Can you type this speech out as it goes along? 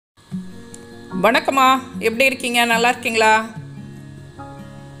வணக்கம்மா, எப்படி இருக்கீங்க? நல்லா இருக்கீங்களா?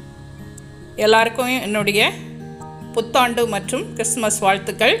 எல்லாருக்கும் என்னுடைய புத்தாண்டு மற்றும் கிறிஸ்மஸ்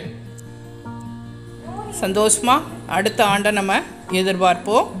வாழ்த்துக்கள். சந்தோஷமாக அடுத்த ஆண்டை நம்ம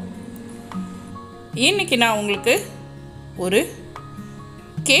எதிர்பார்ப்போம். இன்றைக்கி நான் உங்களுக்கு ஒரு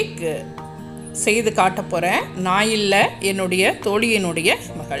கேக் செய்து காட்ட போகிறேன். நான் இல்லை, என்னுடைய தோழியினுடைய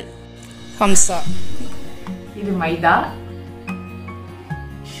மகள் ஹம்சா. இது மைதா,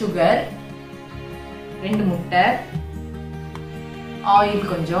 சுகர், 2 முட்டை, ஆயில்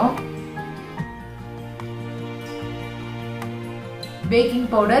கொஞ்சம், baking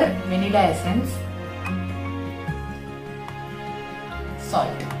powder, vanilla essence,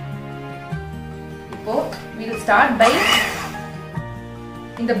 salt. இப்போ we'll start by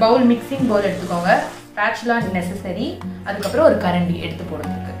இந்த பவுல் மிக்சிங் பவுல் எடுத்துக்கோங்க. Spatula necessary. அதுக்கப்புறம் ஒரு கரண்டி எடுத்து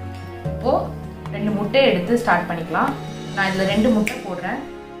போடுறதுக்கு. இப்போ 2 முட்டை எடுத்து ஸ்டார்ட் பண்ணிக்கலாம். நான் இதுல 2 முட்டை போடுறேன்.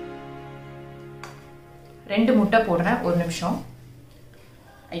 2 முட்டை போடுறேன். ஒரு நிமிஷம்.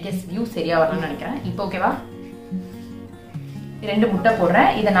 ஐ கெஸ் வியூ சரியா வரணும்னு நினைக்கிறேன். இப்போ ஓகேவா? 2 முட்டை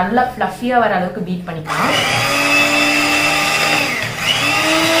போடுறேன். இதை நல்லா ஃப்ளஃபியா வர அளவுக்கு பீட் பண்ணிக்கலாம்.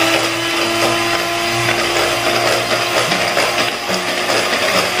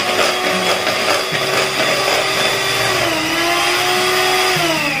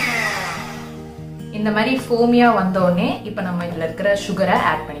 இந்த மாதிரி ஃபோமியா வந்தோடனே இப்போ நம்ம இதில் இருக்கிற சுகரை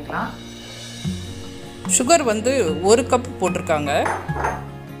ஆட் பண்ணிக்கலாம். சுகர் வந்து 1 கப் போட்டிருக்காங்க.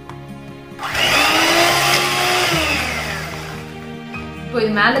 இப்போ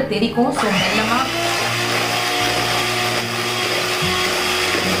இது மேலே தெரிக்கும். ஸோ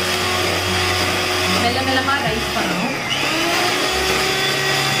மெல்லமா ரைஸ் பண்ணணும்.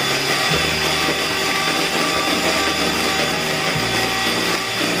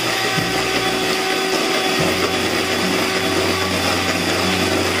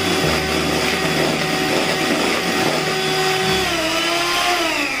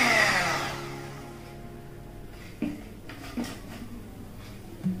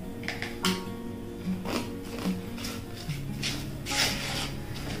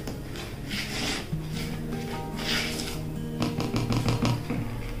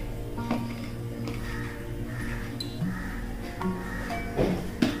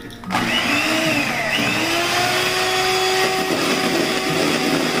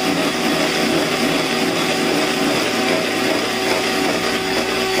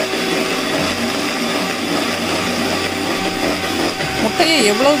 முட்டையை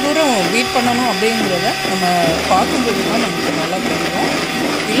எவ்வளோ தூரம் பீட் பண்ணணும் அப்படிங்கிறத நம்ம பார்க்கும்போது தான் நமக்கு நல்லா தெரியும்.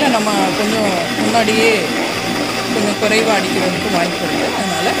 இல்லை நம்ம கொஞ்சம் முன்னாடியே கொஞ்சம் குறைவாக அடிக்கிறதுக்கு வாய்ப்பு இருக்குது.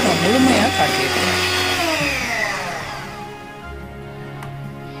 அதனால் நான் முழுமையாக காட்டியிருக்கேன்.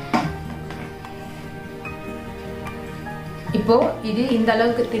 இப்போ இது இந்த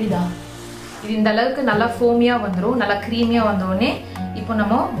அளவுக்கு தெரியுதா? இது இந்த அளவுக்கு நல்லா ஃபோமியா வந்துடும். நல்லா க்ரீமியா வந்தோடனே இப்போ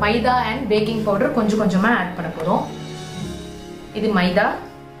நம்ம மைதா அண்ட் பேக்கிங் பவுடர் கொஞ்சம் கொஞ்சமாக ஆட் பண்ண போகிறோம். இது மைதா.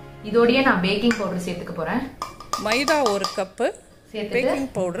 இதோடய நான் பேக்கிங் பவுடர் சேர்த்துக்க போகிறேன். மைதா 1 கப்பு, பேக்கிங்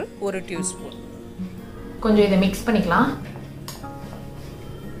பவுடர் 1 டீஸ்பூன். கொஞ்சம் இதை மிக்ஸ் பண்ணிக்கலாம்.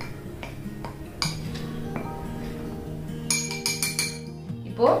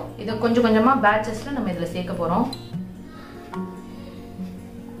 இப்போ இதை கொஞ்சம் கொஞ்சமாக பேட்சஸ்ல நம்ம இதில் சேர்க்க போகிறோம்.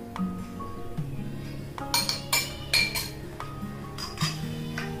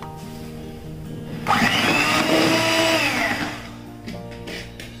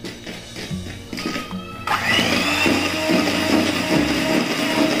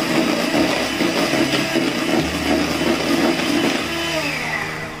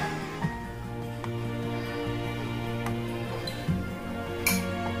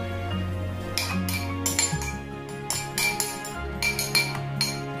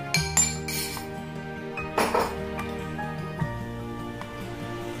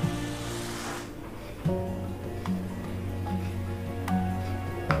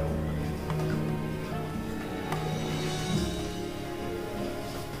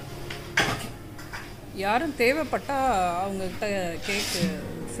 யாரும் தேவைப்பட்டா அவங்ககிட்ட கேக்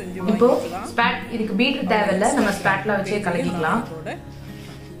செஞ்சு இப்போ வாங்கிக்கலாம். இதுக்கு பீட்டர் தேவையில்லை, நம்ம ஸ்பாட்ல வச்சே கலக்கிக்கலாம்.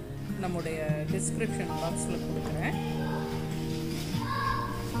 நம்முடைய டிஸ்கிரிப்ஷன் பாக்ஸில் கொடுக்குறேன்.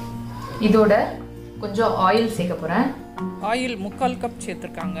 இதோட கொஞ்சம் ஆயில் சேர்க்க போறேன். ஆயில் 3/4 கப்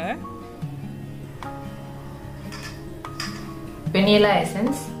சேர்த்துருக்காங்க. Vanilla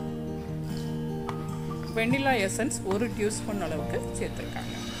essence, vanilla essence 1 teaspoon அளவுக்கு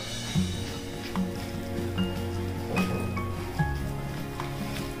சேர்த்துருக்காங்க.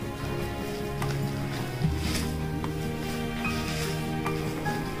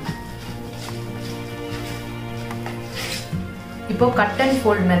 இப்போ கட் அண்ட்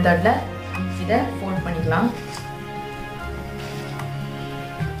ஃபோல்ட் மெத்தட்ல இத இதை ஃபோல்ட் பண்ணிக்கலாம்.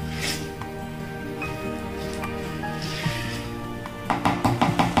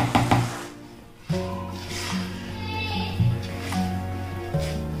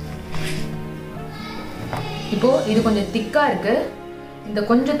 இப்போ இது கொஞ்சம் திக்கா இருக்கு. இந்த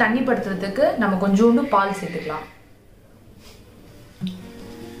கொஞ்சம் தண்ணி படுத்துறதுக்கு நம்ம கொஞ்சோண்டு பால் சேர்த்துக்கலாம்.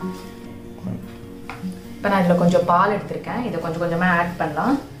 இப்போ நான் இதில் கொஞ்சம் பால் எடுத்திருக்கேன். இதை கொஞ்சம் கொஞ்சமாக ஆட்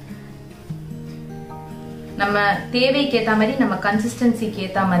பண்ணலாம். நம்ம தேவைக்கு ஏற்ற மாதிரி, நம்ம கன்சிஸ்டன்சிக்கு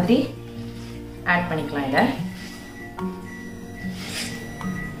ஏற்ற மாதிரி ஆட் பண்ணிக்கலாம். இதை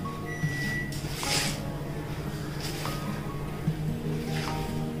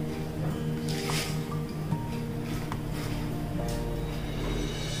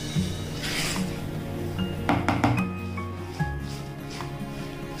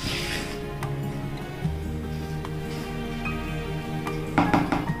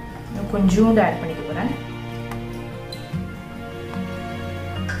கொஞ்சோண்டு ஆட் பண்ணிக்க போறேன்.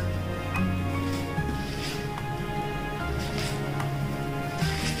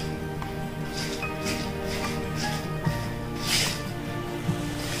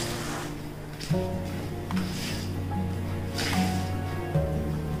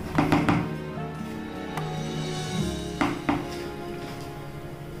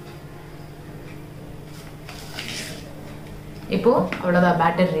 இப்போ அவ்வளோதான்,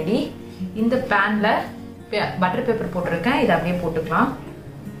 பேட்டர் ரெடி. இந்த பேன்ல பட்டர் பேப்பர் போட்டிருக்கேன். இதை அப்படியே போட்டுக்கலாம்.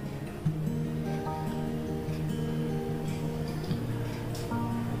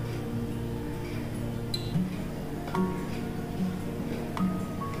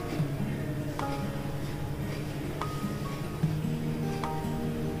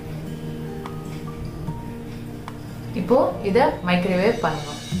 இப்போ இதை மைக்ரோவேவ்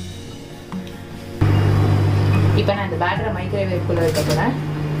பண்ணணும். இப்போ நான் இந்த பேட்டரை மைக்ரோவேவ்க்குள்ள வைக்க போறேன்.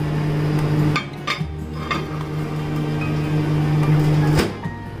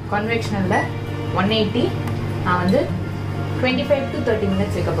 கன்வெக்ஷனல்ல 180, நான் வந்து 25 to 30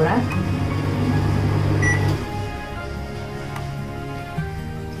 minutes வைக்க போறேன்.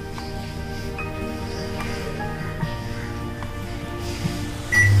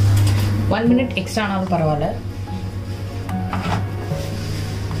 ஒன் மினிட் எக்ஸ்ட்ரா ஆனாலும் பரவாயில்ல.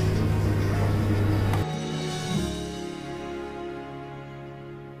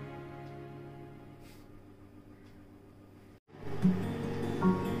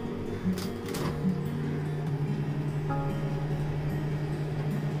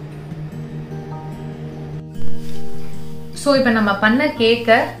 ஸோ இப்போ நம்ம பண்ண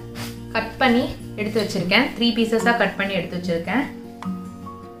கேக்கை கட் பண்ணி எடுத்து வச்சிருக்கேன். 3 பீசஸாக கட் பண்ணி எடுத்து வச்சிருக்கேன்.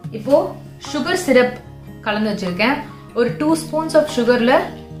 இப்போ சுகர் சிரப் கலந்து வச்சிருக்கேன். ஒரு 2 spoons of சுகர்ல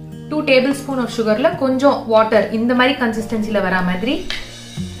 2 table spoon of சுகர்ல கொஞ்சம் வாட்டர் இந்த மாதிரி கன்சிஸ்டன்சில வர மாதிரி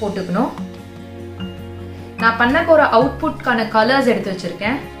போட்டுக்கணும். நான் பண்ண போற அவுட்புட்கான கலர்ஸ் எடுத்து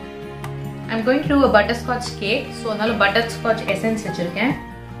வச்சிருக்கேன். I'm going to do a butterscotch cake. So அதனால butterscotch essence வச்சிருக்கேன்.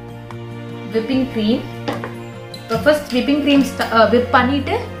 whipping cream. So first whipping cream whip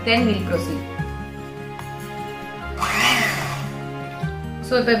பண்ணிட்டு then we'll proceed.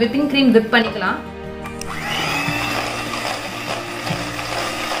 So இப்போ whipping cream whip பண்ணிக்கலாம்.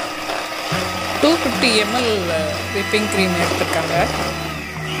 $250 ml whipping cream எடுத்துருக்காங்க.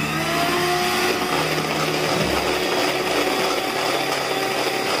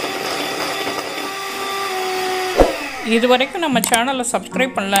 இது வரைக்கும் நம்ம சேனலை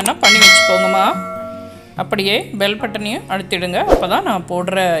சப்ஸ்கிரைப் பண்ணலன்னா பண்ணி வச்சுக்கோங்கம்மா. அப்படியே பெல் பட்டனையும் அழுத்திடுங்க. அப்போ தான் நான்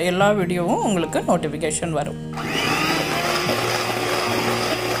போடுற எல்லா வீடியோவும் உங்களுக்கு நோட்டிஃபிகேஷன் வரும்.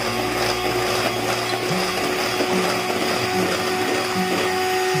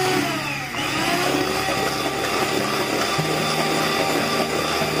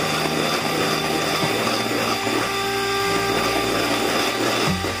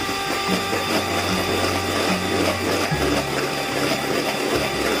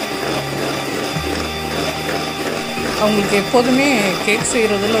 அவங்களுக்கு எப்போதுமே கேக்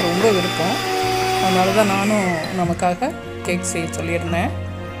செய்கிறதுல ரொம்ப விருப்பம். அதனால தான் நானும் நமக்காக கேக் செய்ய சொல்லியிருந்தேன்.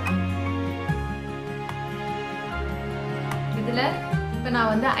 இதில் இப்போ நான்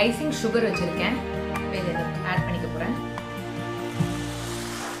வந்து ஐசிங் சுகர் வச்சுருக்கேன். இதை ஆட் பண்ணிக்க போகிறேன்.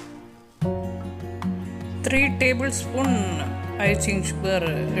 3 டேபிள் ஸ்பூன் ஐசிங் சுகர்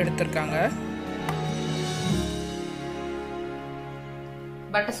எடுத்திருக்காங்க.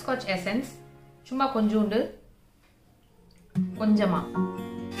 பட்டர்ஸ்காட்ச் எசன்ஸ் சும்மா கொஞ்சோண்டு, கொஞ்சமா.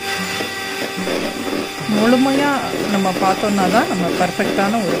 முழுமையாக நம்ம பார்த்தோன்னா தான் நம்ம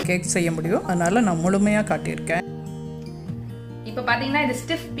பர்ஃபெக்டான ஒரு கேக் செய்ய முடியும். அதனால் நான் முழுமையாக காட்டியிருக்கேன். இப்போ பார்த்தீங்கன்னா இது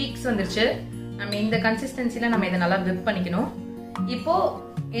ஸ்டிஃப் பீக்ஸ் வந்துருச்சு. நம்ம இந்த கன்சிஸ்டன்சியில் நம்ம இதை நல்லா விப் பண்ணிக்கணும். இப்போ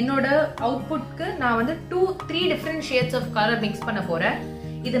என்னோட அவுட்புட்க்கு நான் வந்து 3 different shades of colour mix பண்ண போறேன்.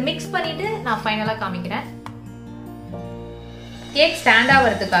 இதை மிக்ஸ் பண்ணிட்டு நான் ஃபைனலா காமிக்கிறேன். கேக் ஸ்டாண்ட்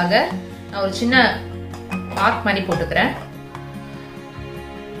ஆகிறதுக்காக நான் ஒரு சின்ன ஆர்க் மாதிரி போட்டுக்கிறேன்.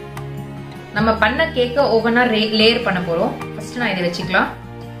 நம்ம பண்ண கேக்கை ஒவ்வொன்றா லேயர் பண்ண போறோம். ஃபர்ஸ்ட் நான் இதை வச்சுக்கலாம்.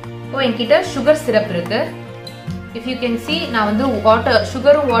 இப்போ என்கிட்ட சுகர் சிரப் இருக்கு. இஃப் யூ கேன் see நான் வந்து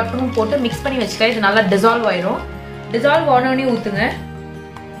சுகரும் வாட்டரும் போட்டு மிக்ஸ் பண்ணி வச்சுட்டேன். இது நல்லா டிசால்வ் ஆயிரும். டிசால்வ் ஆனோடனே ஊத்துங்க.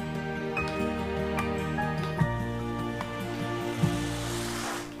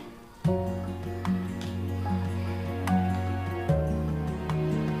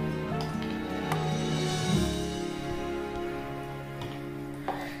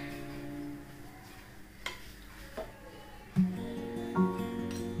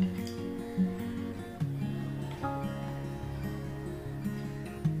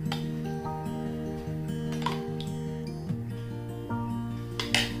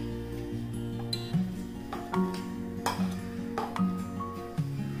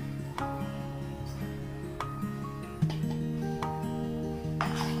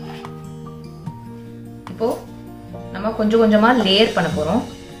 இப்போ நம்ம கொஞ்சம் கொஞ்சமா லேயர் பண்ண போறோம்.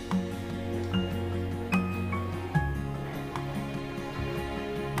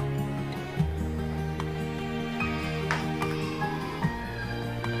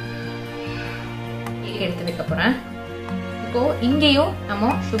 எடுத்து வைக்க போறேன். இப்போ இங்கேயும்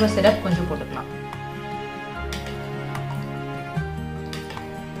நம்ம சுகர் சிரப் கொஞ்சம் போட்டுக்கலாம்.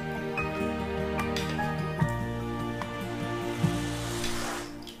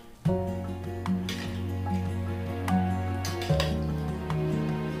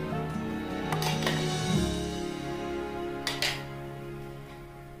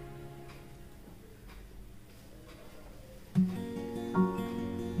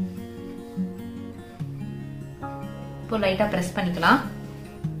 இப்போ லைட்டா பிரஸ் பண்ணிக்கலாம்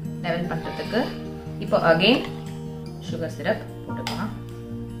லெவல் பண்றதுக்கு. இப்போ அகைன் சுகர் சிரப் போட்டுக்கலாம்.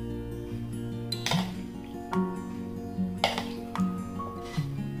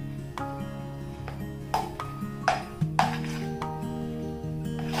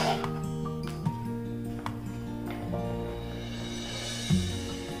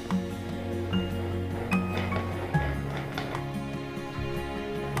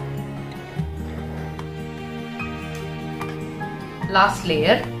 Last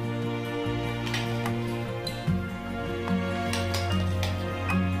layer.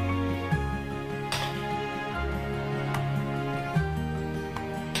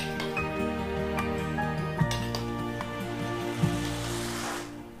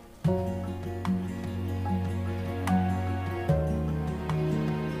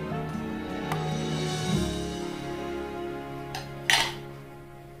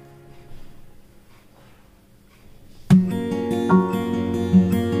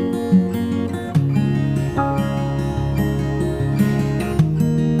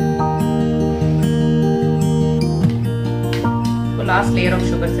 Last layer of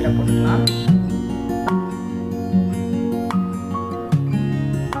sugar syrup போட்டுக்கலாம்.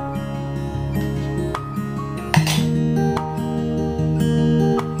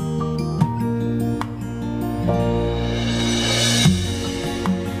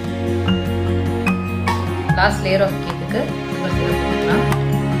 Last layer of கேக்குக்கு sugar syrup போட்டுக்கலாம்.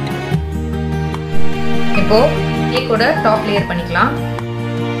 இப்போ கேக்கோட டாப் லேயர் பண்ணிக்கலாம்.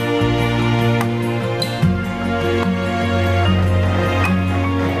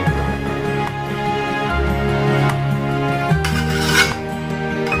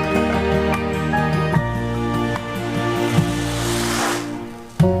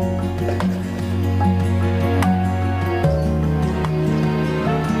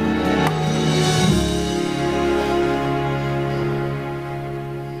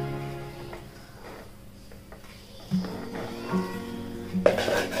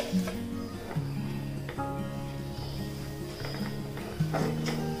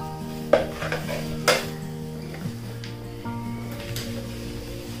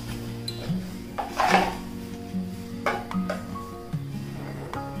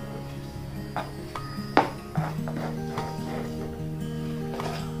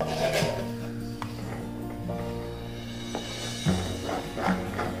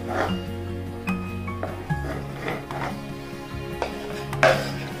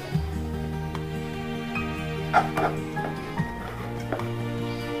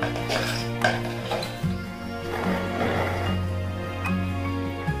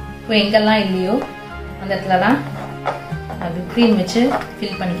 இப்போ எங்கெல்லாம் இல்லையோ அந்த இடத்துலலாம் அது க்ரீம் வச்சு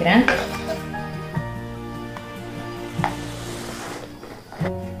ஃபில் பண்ணிக்கிறேன்.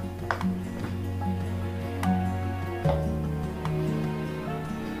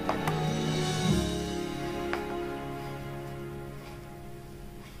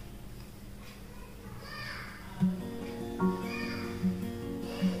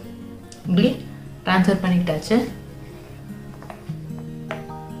 ட்ரான்ஸ்ஃபர் பண்ணிக்கிட்டாச்சு.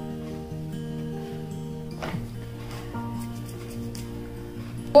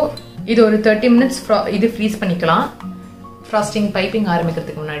 இது ஒரு 30 minutes இது ஃப்ரீஸ் பண்ணிக்கலாம் ஃப்ராஸ்டிங் பைப்பிங்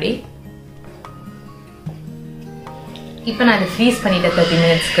ஆரம்பிக்கிறதுக்கு முன்னாடி. இப்போ நான் இதை ஃப்ரீஸ் பண்ணிட்டேன் 30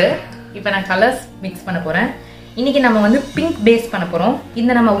 minutesக்கு. இப்போ நான் கலர்ஸ் மிக்ஸ் பண்ண போகிறேன். இன்னைக்கு நம்ம வந்து பிங்க் பேஸ் பண்ண போகிறோம்.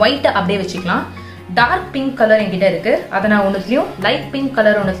 இந்த நம்ம ஒயிட்டை அப்படியே வச்சுக்கலாம். டார்க் பிங்க் கலர் என்கிட்ட இருக்கு. அதை நான் ஒன்றுத்துலையும் லைட் பிங்க்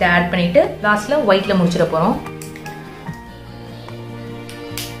கலர் ஒன்றுத்துல ஆட் பண்ணிட்டு லாஸ்ட்ல ஒயிட்ல முடிச்சிட போகிறோம்.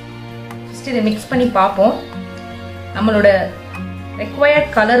 ஃபர்ஸ்ட் இதை மிக்ஸ் பண்ணி பார்ப்போம். நம்மளோட required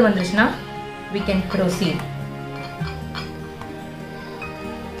color வந்துச்சுன்னா we can proceed.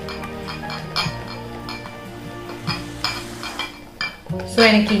 ஸோ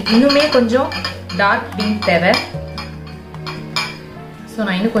எனக்கு இன்னுமே கொஞ்சம் டார்க் பிங்க் தேவை. ஸோ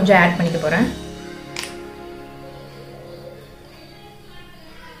நான் இன்னும் கொஞ்சம் ஆட் பண்ணிக்க போகிறேன்.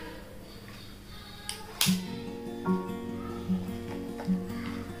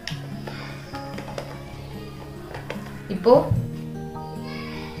 இப்போ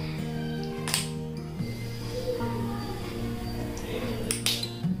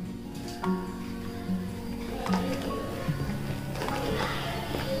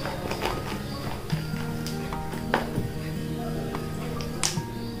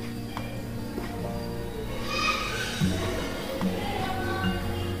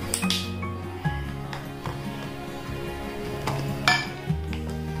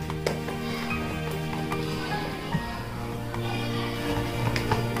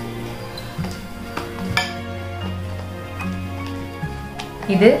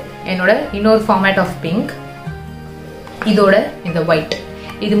இது என்னோட இன்னொரு ஃபார்மேட் ஆஃப் பிங்க். இதோட இந்த ஒயிட்,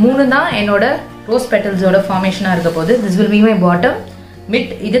 இது மூணு தான் என்னோட ரோஸ் பெட்டல்ஸோட ஃபார்மேஷனாக இருக்க போது. This will be my bottom,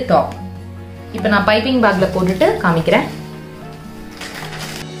 mid இது டாப். இப்போ நான் பைப்பிங் பேக்ல போட்டுட்டு காமிக்கிறேன்.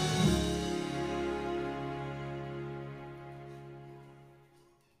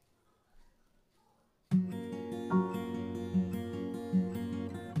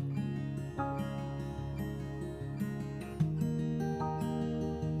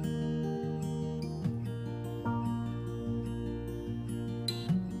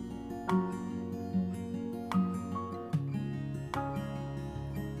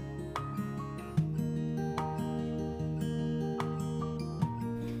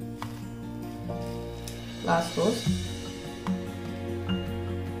 Last rose.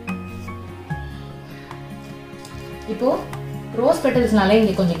 இப்போ ரோஸ் பெட்டல்ஸ்னால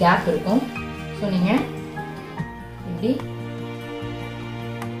இங்க கொஞ்சம் கேப் இருக்கும். ஸோ நீங்க இப்படி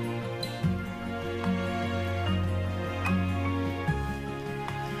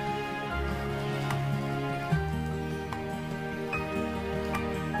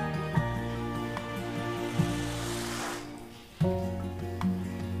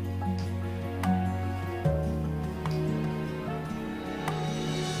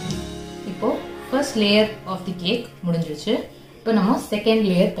first layer of the cake முடிஞ்சிருச்சு. இப்போ நம்ம செகண்ட்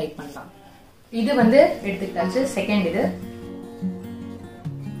லேயர் டைப் பண்ணலாம். இது வந்து எடுத்துக்கிட்டாச்சு. செகண்ட் இது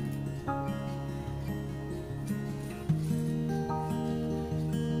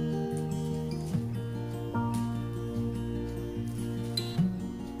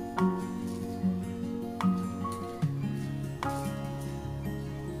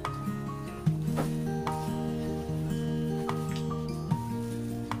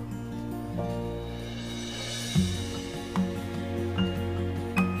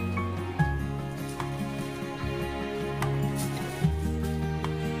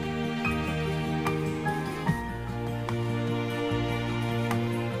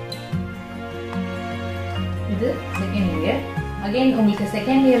செகண்ட் லேயர். அகைன் உங்களுக்கு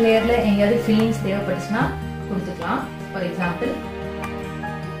செகண்ட் லேயர்ல எங்கேயாவது ஃபில்லிங்ஸ் தேவைப்பட்டுச்சுன்னா கொடுத்துக்கலாம். ஃபார் எக்ஸாம்பிள்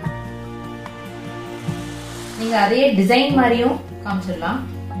நீங்க அதே டிசைன் மாதிரியும் காமிச்சிடலாம்.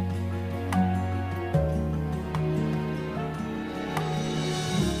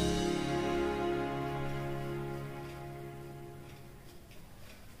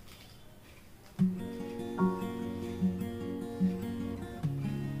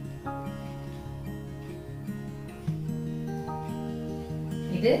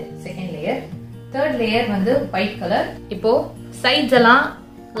 இது செகண்ட் லேயர். தேர்ட் லேயர் வந்து ஒயிட் கலர். இப்போ சைட்ஸ் எல்லாம்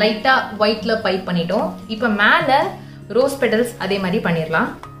லைட்டா ஒயிட்ல பைப் பண்ணிட்டோம். இப்போ மேல ரோஸ் பெட்டல்ஸ் அதே மாதிரி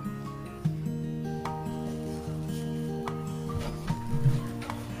பண்ணிடலாம்.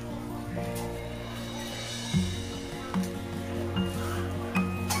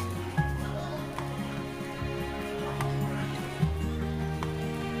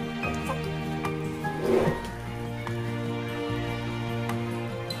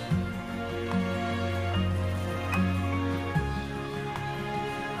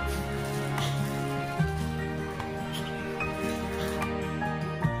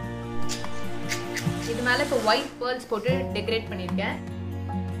 மேலே இப்போ ஒயிட் பேர்ல்ஸ் போட்டு டெக்கரேட் பண்ணியிருக்கேன்.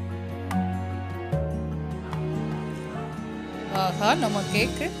 ஆஹா, நம்ம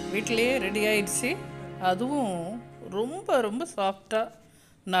கேக்கு வீட்டிலேயே ரெடி ஆயிடுச்சு. அதுவும் ரொம்ப ரொம்ப சாஃப்டாக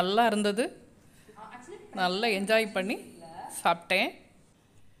நல்லா இருந்தது. நல்லா என்ஜாய் பண்ணி சாப்பிட்டேன்.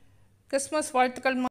 கிறிஸ்மஸ் வாழ்த்துக்கள்.